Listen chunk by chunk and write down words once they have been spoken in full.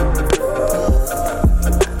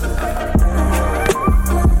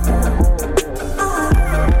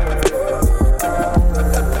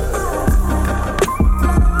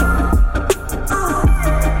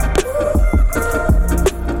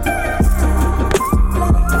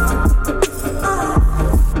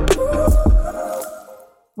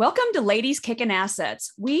Welcome to Ladies Kicking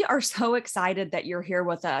Assets. We are so excited that you're here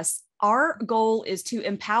with us. Our goal is to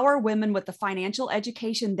empower women with the financial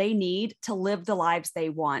education they need to live the lives they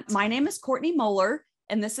want. My name is Courtney Moeller,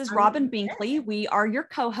 and this is Robin Binkley. We are your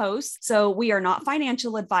co-hosts. So we are not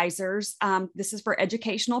financial advisors. This is for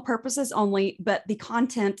educational purposes only, but the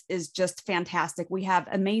content is just fantastic. We have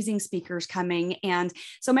amazing speakers coming. And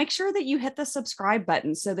so make sure that you hit the subscribe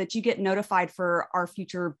button so that you get notified for our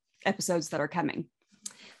future episodes that are coming.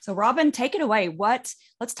 So Robin, take it away. Let's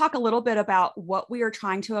talk a little bit about what we are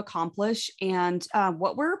trying to accomplish and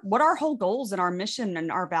what our whole goals and our mission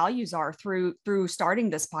and our values are through starting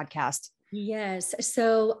this podcast. Yes.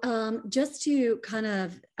 So just to kind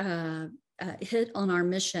of hit on our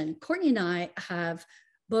mission, Courtney and I have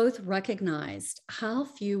both recognized how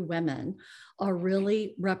few women are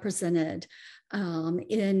really represented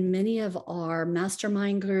in many of our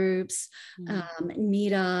mastermind groups,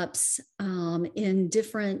 meetups, in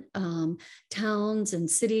different towns and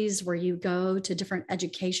cities where you go to different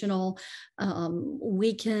educational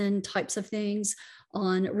weekend types of things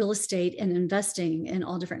on real estate and investing in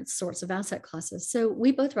all different sorts of asset classes. So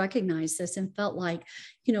we both recognized this and felt like,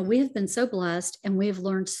 we have been so blessed and we have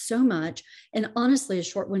learned so much in honestly a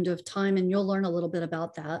short window of time. And you'll learn a little bit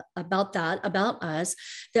about us,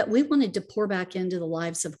 that we wanted to pour back into the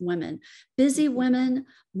lives of women, busy women,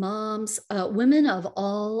 moms, women of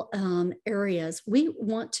all areas. We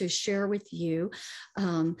want to share with you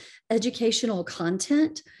educational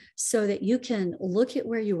content so that you can look at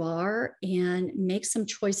where you are and make some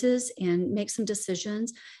choices and make some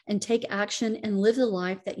decisions and take action and live the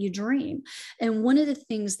life that you dream. And one of the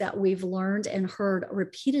things that we've learned and heard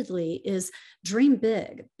repeatedly is dream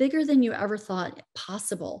big, bigger than you ever thought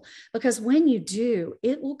possible, because when you do,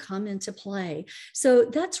 it will come into play. So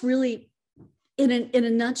that's really in a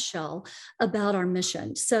nutshell about our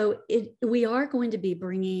mission. So we are going to be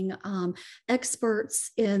bringing experts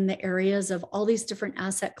in the areas of all these different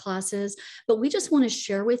asset classes, but we just want to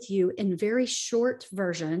share with you in very short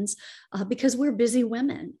versions because we're busy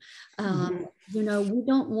women. We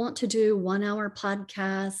don't want to do 1 hour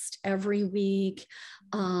podcast every week.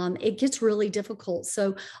 It gets really difficult.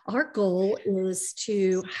 So our goal is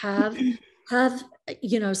to have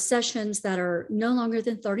sessions that are no longer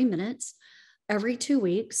than 30 minutes. Every 2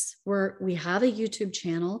 weeks, where we have a YouTube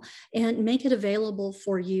channel and make it available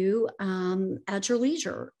for you at your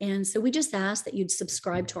leisure. And so we just ask that you'd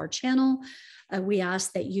subscribe to our channel. We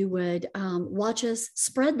ask that you would watch us,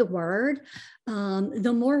 spread the word.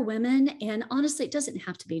 The more women, and honestly, it doesn't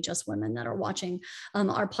have to be just women that are watching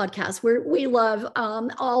our podcast. We love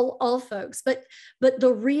all folks, but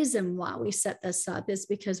the reason why we set this up is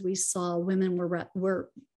because we saw women were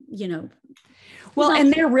well,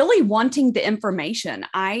 and they're really wanting the information.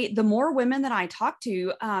 The more women that I talk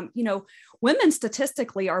to, women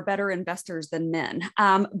statistically are better investors than men,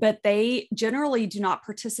 but they generally do not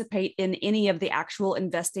participate in any of the actual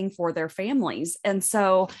investing for their families. And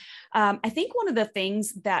so I think one of the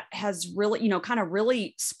things that has really, kind of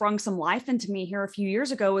really sprung some life into me here a few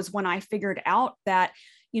years ago is when I figured out that,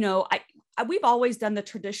 we've always done the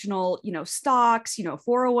traditional, stocks,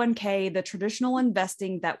 401k, the traditional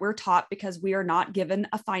investing that we're taught because we are not given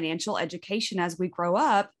a financial education as we grow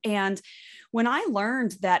up. And when I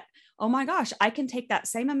learned that, oh my gosh, I can take that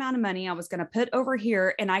same amount of money I was going to put over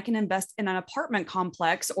here and I can invest in an apartment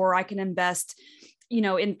complex, or I can invest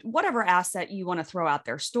in whatever asset you want to throw out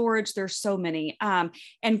there, storage, there's so many,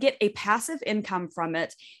 and get a passive income from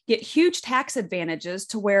it, get huge tax advantages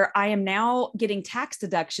to where I am now getting tax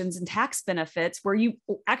deductions and tax benefits where you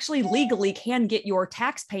actually legally can get your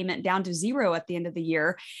tax payment down to zero at the end of the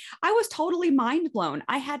year. I was totally mind blown.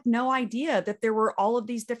 I had no idea that there were all of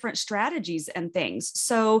these different strategies and things.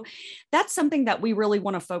 So that's something that we really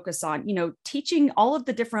want to focus on, teaching all of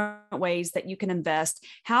the different ways that you can invest,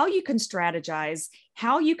 how you can strategize,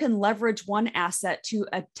 how you can leverage one asset to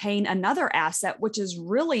attain another asset, which is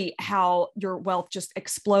really how your wealth just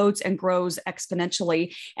explodes and grows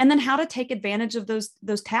exponentially. And then how to take advantage of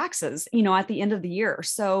those taxes, at the end of the year.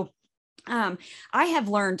 So I have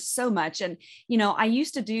learned so much. And,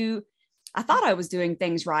 I thought I was doing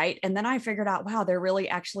things right. And then I figured out, wow, there really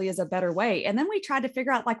actually is a better way. And then we tried to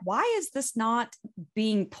figure out, why is this not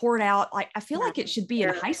being poured out? I feel like it should be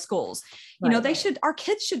in high schools. Our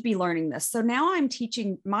kids should be learning this. So now I'm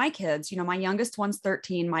teaching my kids, my youngest one's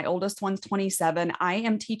 13, my oldest one's 27. I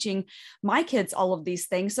am teaching my kids all of these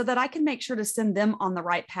things so that I can make sure to send them on the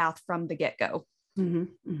right path from the get-go. Mm-hmm,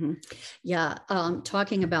 mm-hmm. Yeah.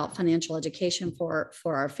 Talking about financial education for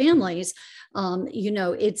our families,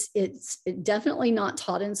 it's definitely not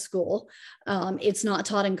taught in school. It's not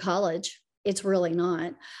taught in college. It's really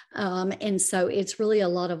not. And so it's really a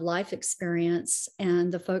lot of life experience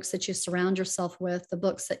and the folks that you surround yourself with, the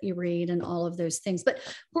books that you read, and all of those things. But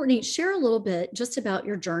Courtney, share a little bit just about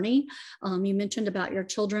your journey. You mentioned about your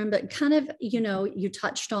children, but kind of, you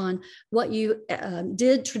touched on what you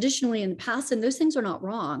did traditionally in the past, and those things are not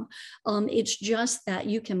wrong. It's just that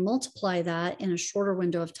you can multiply that in a shorter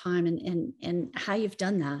window of time, and how you've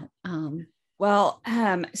done that.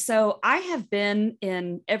 So I have been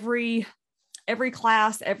in every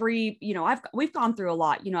class, we've gone through a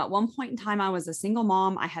lot. At one point in time, I was a single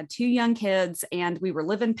mom. I had 2 young kids and we were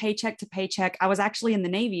living paycheck to paycheck. I was actually in the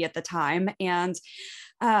Navy at the time. And,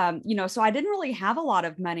 so I didn't really have a lot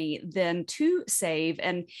of money then to save,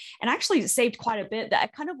 and actually saved quite a bit.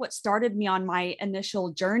 That kind of what started me on my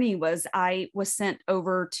initial journey was I was sent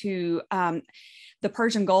over to, the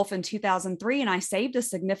Persian Gulf in 2003, and I saved a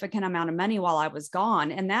significant amount of money while I was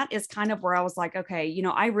gone. And that is kind of where I was like, okay,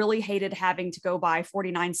 I really hated having to go buy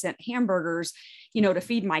 49-cent hamburgers, to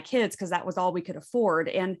feed my kids, because that was all we could afford.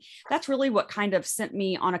 And that's really what kind of sent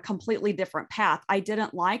me on a completely different path. I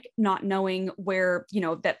didn't like not knowing where,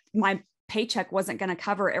 that my paycheck wasn't going to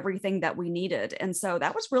cover everything that we needed. And so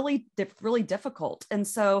that was really, really difficult. And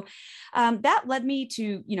so that led me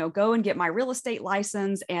to, go and get my real estate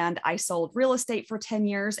license. And I sold real estate for 10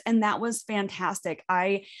 years. And that was fantastic.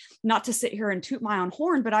 Not to sit here and toot my own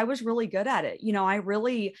horn, but I was really good at it.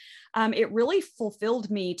 It really fulfilled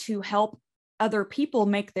me to help other people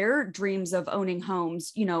make their dreams of owning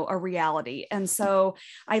homes, a reality. And so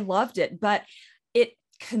I loved it, but it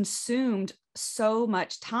consumed so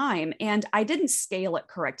much time and I didn't scale it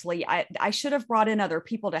correctly. I should have brought in other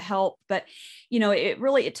people to help, but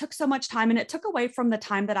it took so much time, and it took away from the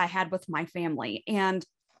time that I had with my family. And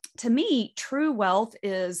to me, true wealth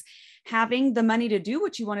is having the money to do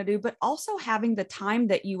what you want to do, but also having the time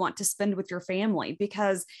that you want to spend with your family,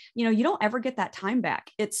 because, you don't ever get that time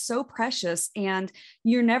back. It's so precious, and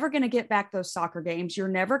you're never going to get back those soccer games. You're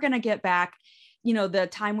never going to get back the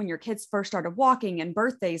time when your kids first started walking, and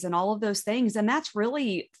birthdays and all of those things. And that's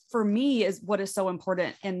really, for me, is what is so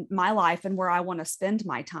important in my life and where I want to spend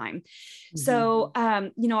my time. Mm-hmm. So,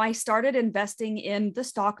 I started investing in the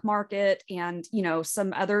stock market and,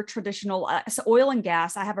 some other traditional oil and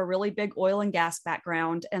gas. I have a really big oil and gas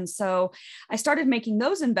background. And so I started making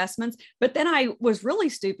those investments, but then I was really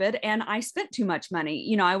stupid and I spent too much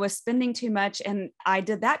money. I was spending too much and I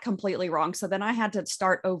did that completely wrong. So then I had to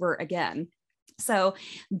start over again. So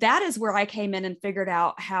that is where I came in and figured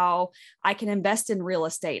out how I can invest in real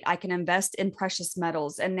estate. I can invest in precious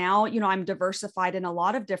metals. And now, I'm diversified in a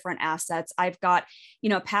lot of different assets. I've got,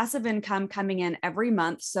 passive income coming in every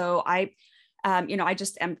month. So I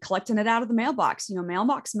just am collecting it out of the mailbox.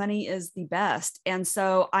 Mailbox money is the best. And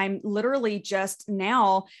so I'm literally just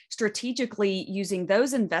now strategically using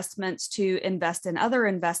those investments to invest in other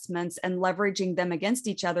investments and leveraging them against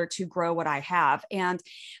each other to grow what I have. And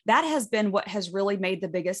that has been what has really made the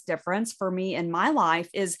biggest difference for me in my life,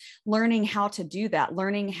 is learning how to do that,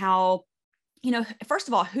 learning how, first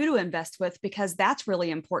of all, who to invest with, because that's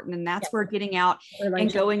really important. And that's where getting out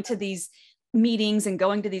and going to these meetings and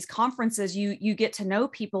going to these conferences, you get to know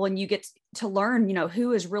people and you get to learn,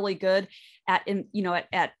 who is really good at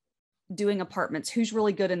doing apartments, who's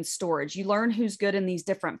really good in storage. You learn who's good in these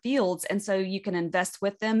different fields. And so you can invest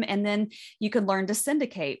with them, and then you can learn to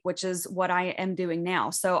syndicate, which is what I am doing now.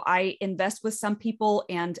 So I invest with some people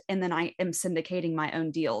and then I am syndicating my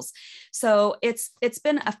own deals. So it's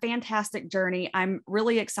been a fantastic journey. I'm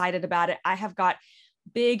really excited about it. I have got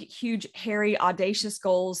big, huge, hairy, audacious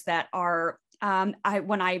goals that are,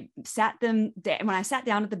 when I sat down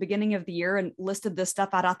at the beginning of the year and listed this stuff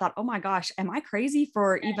out, I thought, oh my gosh, am I crazy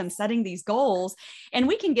for even setting these goals? And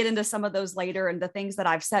we can get into some of those later and the things that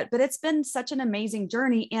I've set, but it's been such an amazing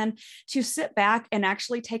journey. And to sit back and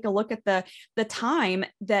actually take a look at the time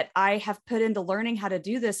that I have put into learning how to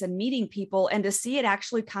do this and meeting people, and to see it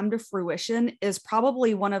actually come to fruition, is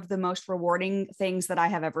probably one of the most rewarding things that I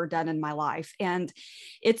have ever done in my life. And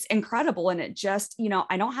it's incredible. And it just,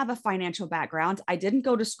 I don't have a financial background. I didn't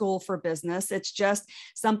go to school for business. It's just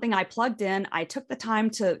something I plugged in. I took the time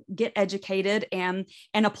to get educated and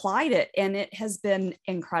applied it. And it has been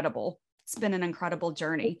incredible. It's been an incredible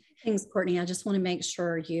journey. Thanks, Courtney. I just want to make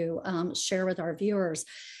sure you share with our viewers.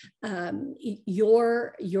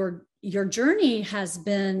 Your journey has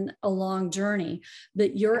been a long journey,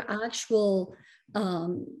 but your actual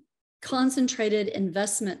concentrated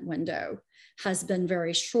investment window has been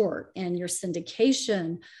very short, and your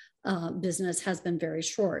syndication business has been very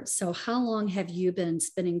short. So how long have you been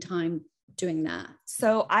spending time doing that?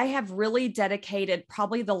 So I have really dedicated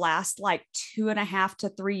probably the last like 2.5 to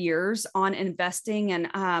 3 years on investing. And,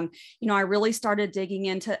 I really started digging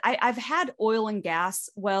into, I've had oil and gas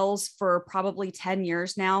wells for probably 10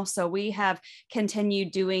 years now. So we have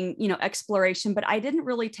continued doing, exploration, but I didn't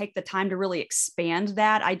really take the time to really expand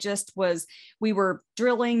that. We were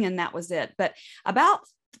drilling and that was it. But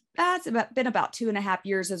been about 2.5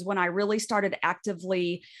 years is when I really started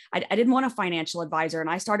actively, I didn't want a financial advisor, and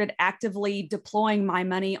I started actively deploying my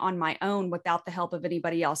money on my own without the help of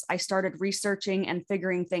anybody else. I started researching and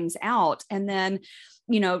figuring things out. And then,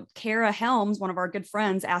 Kara Helms, one of our good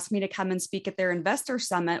friends, asked me to come and speak at their investor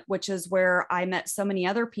summit, which is where I met so many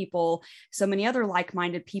other people, so many other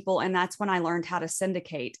like-minded people. And that's when I learned how to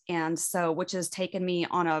syndicate. And so, which has taken me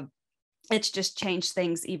it's just changed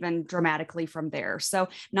things even dramatically from there. So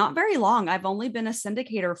not very long. I've only been a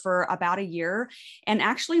syndicator for about a year, and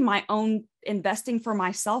actually my own investing for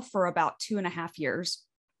myself for about 2.5 years.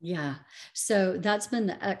 Yeah. So that's been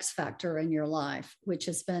the X factor in your life, which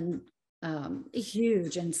has been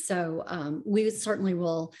huge. And so we certainly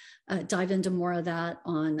will dive into more of that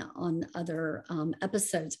on other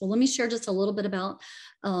episodes. Well, let me share just a little bit about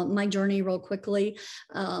my journey real quickly.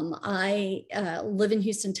 I live in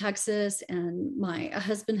Houston, Texas, and my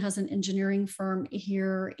husband has an engineering firm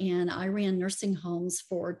here, and I ran nursing homes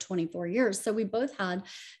for 24 years. So we both had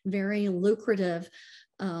very lucrative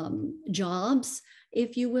jobs,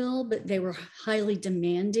 if you will, but they were highly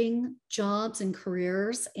demanding jobs and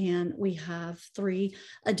careers. And we have 3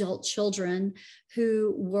 adult children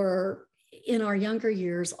who were, in our younger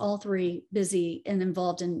years, all 3 busy and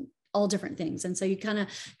involved in all different things. And so you kind of,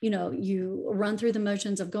 you run through the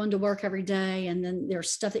motions of going to work every day. And then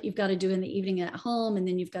there's stuff that you've got to do in the evening at home. And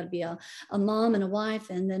then you've got to be a mom and a wife,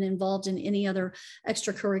 and then involved in any other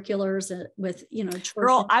extracurriculars with, church.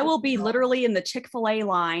 Girl, I will be literally in the Chick-fil-A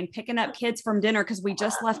line picking up kids from dinner because we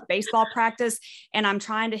just left baseball practice, and I'm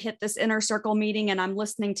trying to hit this inner circle meeting, and I'm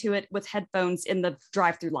listening to it with headphones in the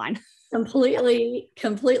drive-through line. Completely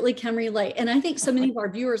can relate. And I think so many of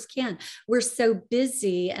our viewers can. We're so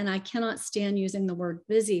busy, and I cannot stand using the word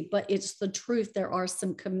busy, but it's the truth. There are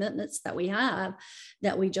some commitments that we have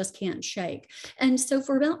that we just can't shake. And so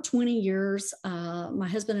for about 20 years, my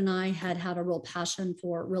husband and I had a real passion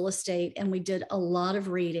for real estate, and we did a lot of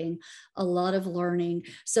reading, a lot of learning.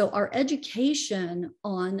 So our education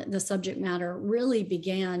on the subject matter really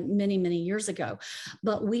began many, many years ago,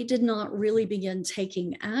 but we did not really begin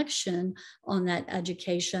taking action on that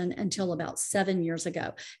education until about 7 years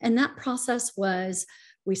ago. And that process was,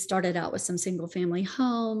 we started out with some single family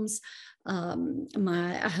homes.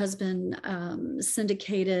 My husband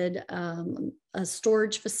syndicated a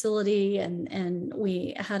storage facility, and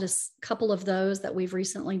we had a couple of those that we've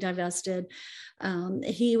recently divested.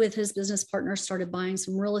 He, with his business partner, started buying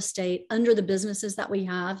some real estate under the businesses that we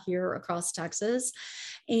have here across Texas.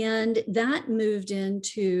 And that moved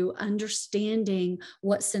into understanding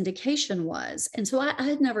what syndication was. And so I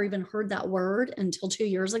had never even heard that word until 2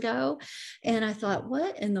 years ago. And I thought,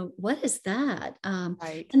 what is that?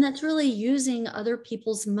 Right. And that's really using other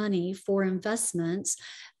people's money for investments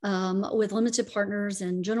with limited partners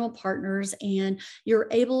and general partners. And you're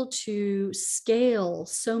able to scale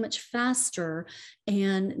so much faster,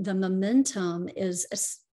 and the momentum is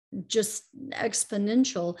just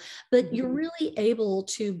exponential, but you're really able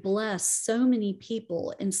to bless so many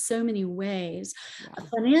people in so many ways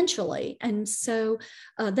financially. And so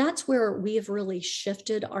that's where we have really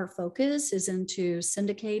shifted our focus, is into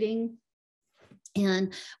syndicating.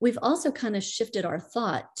 And we've also kind of shifted our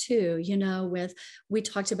thought too, we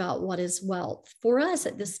talked about what is wealth. For us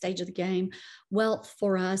at this stage of the game, wealth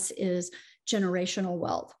for us is generational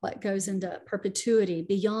wealth, what goes into perpetuity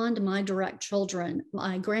beyond my direct children,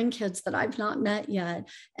 my grandkids that I've not met yet,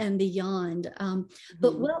 and beyond.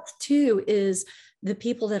 But wealth too is the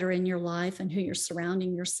people that are in your life and who you're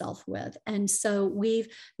surrounding yourself with. And so we've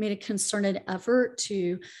made a concerted effort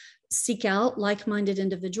to seek out like-minded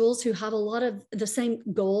individuals who have a lot of the same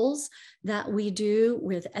goals that we do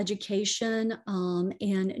with education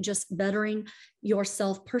and just bettering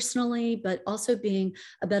yourself personally, but also being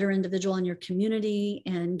a better individual in your community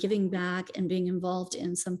and giving back and being involved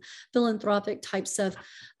in some philanthropic types of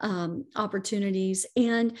opportunities.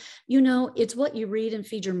 And, it's what you read and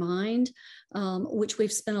feed your mind, which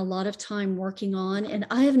we've spent a lot of time working on. And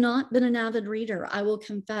I have not been an avid reader, I will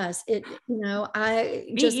confess it, Me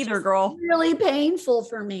either, girl. Really painful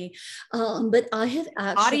for me. But I have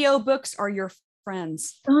actually, audiobooks are your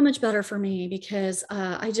friends. So much better for me because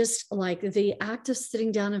I just like the act of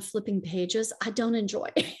sitting down and flipping pages. I don't enjoy.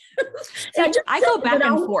 See, I go back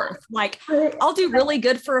and forth. Like I'll do really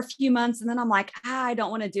good for a few months and then I'm like, I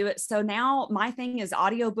don't want to do it. So now my thing is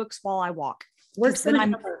audiobooks while I walk. Works. Then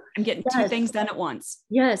I'm getting two things done at once.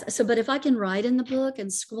 Yes. So, but if I can write in the book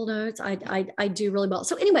and school notes, I do really well.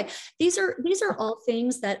 So anyway, these are all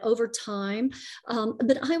things that over time,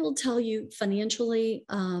 but I will tell you financially,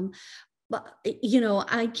 but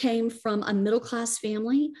I came from a middle-class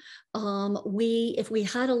family. If we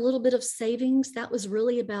had a little bit of savings, that was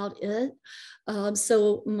really about it.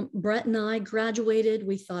 So Brett and I graduated.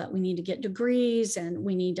 We thought we need to get degrees and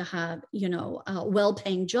we need to have,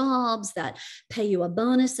 well-paying jobs that pay you a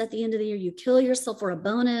bonus at the end of the year. You kill yourself for a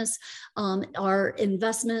bonus. Our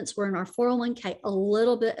investments were in our 401k, a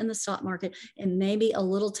little bit in the stock market, and maybe a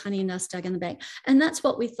little tiny nest egg in the bank. And that's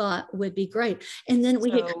what we thought would be great. And then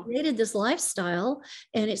we had created this lifestyle,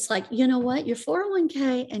 and it's like, you know what, your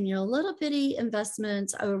 401k and your little bitty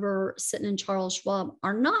investments over sitting in Charles Schwab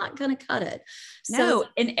are not going to cut it. No,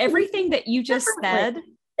 and everything that you just said,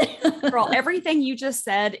 girl, everything you just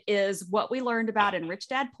said is what we learned about in Rich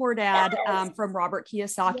Dad, Poor Dad from Robert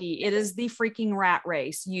Kiyosaki. It is the freaking rat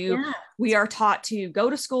race. We are taught to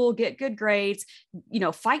go to school, get good grades,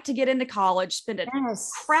 fight to get into college, spend a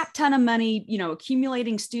crap ton of money,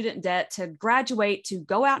 accumulating student debt to graduate, to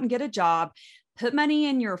go out and get a job, put money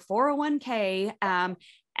in your 401k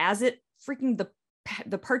as it freaking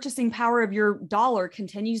the purchasing power of your dollar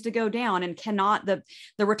continues to go down and the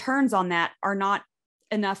returns on that are not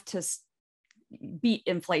enough to beat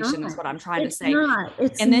inflation is what I'm trying to say.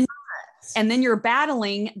 And then you're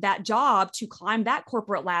battling that job to climb that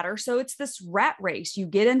corporate ladder. So it's this rat race. You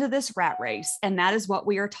get into this rat race, and that is what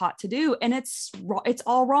we are taught to do. And it's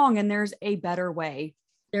all wrong. And there's a better way.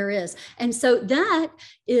 There is. And so that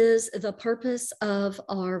is the purpose of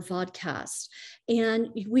our Vodcast. And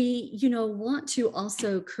we, want to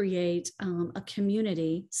also create a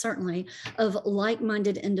community, certainly, of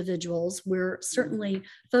like-minded individuals. We're certainly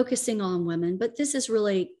focusing on women, but this is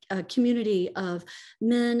really a community of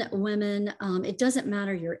men, women. It doesn't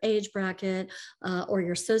matter your age bracket or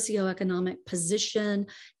your socioeconomic position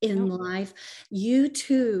in life. You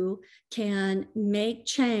too can make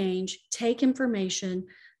change, take information,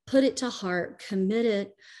 put it to heart, commit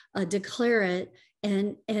it, declare it,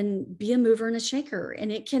 and be a mover and a shaker.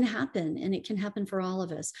 And it can happen, and it can happen for all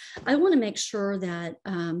of us. I want to make sure that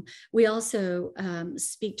we also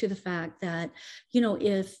speak to the fact that,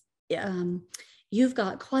 if you've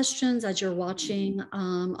got questions as you're watching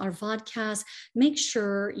our vodcast, make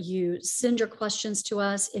sure you send your questions to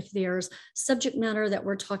us. If there's subject matter that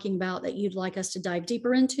we're talking about that you'd like us to dive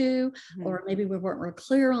deeper into, or maybe we weren't real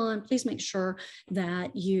clear on, please make sure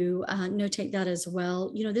that you notate that as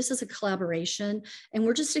well. This is a collaboration, and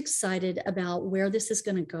we're just excited about where this is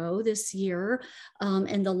going to go this year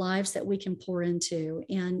and the lives that we can pour into.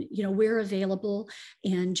 And, we're available,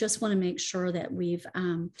 and just want to make sure that we've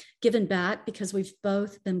given back, because we've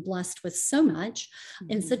both been blessed with so much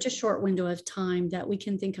in such a short window of time that we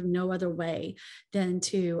can think of no other way than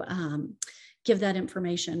to give that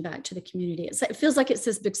information back to the community. It feels like it's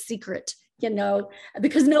this big secret,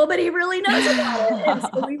 because nobody really knows about it. And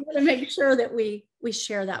so we want to make sure that we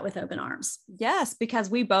share that with open arms. Yes, because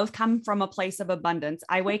we both come from a place of abundance.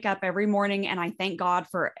 I wake up every morning and I thank God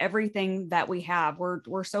for everything that we have.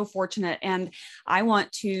 We're so fortunate, and I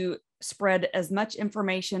want to spread as much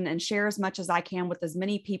information and share as much as I can with as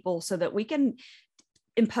many people so that we can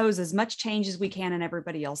impose as much change as we can in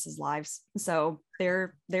everybody else's lives. So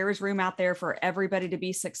there is room out there for everybody to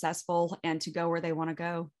be successful and to go where they want to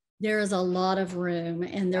go. There is a lot of room,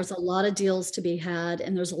 and there's a lot of deals to be had,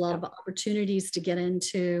 and there's a lot of opportunities to get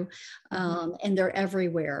into, and they're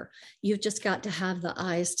everywhere. You've just got to have the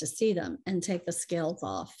eyes to see them and take the scales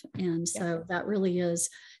off. And so that really is,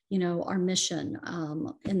 our mission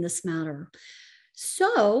in this matter.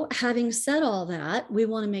 So having said all that, we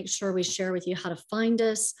want to make sure we share with you how to find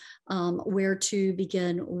us, where to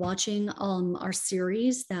begin watching our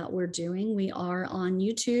series that we're doing. We are on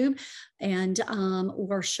YouTube, and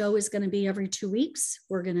our show is going to be every 2 weeks.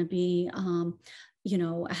 We're going to be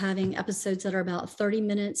having episodes that are about 30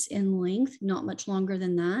 minutes in length, not much longer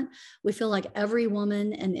than that. We feel like every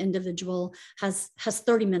woman and individual has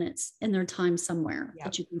 30 minutes in their time somewhere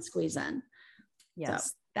that you can squeeze in. Yes.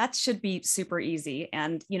 So that should be super easy.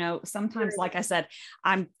 And, sometimes, like I said,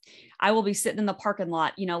 I will be sitting in the parking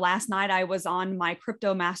lot. Last night I was on my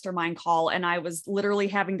crypto mastermind call, and I was literally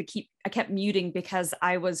having to keep I kept muting because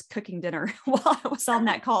I was cooking dinner while I was on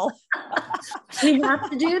that call. We have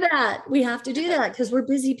to do that. We have to do that because we're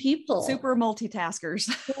busy people. Super multitaskers.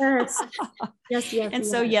 Yes. Yes. And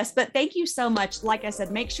so, yes, but thank you so much. Like I said,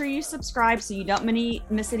 make sure you subscribe so you don't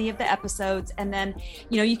miss any of the episodes. And then,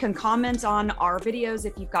 you can comment on our videos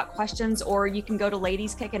if you've got questions, or you can go to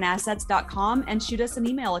ladieskickinassets.com and shoot us an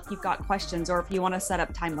email if you've got questions or if you want to set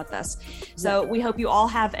up time with us. So we hope you all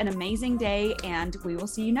have an amazing day, and we will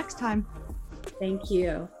see you next time. Thank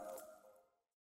you.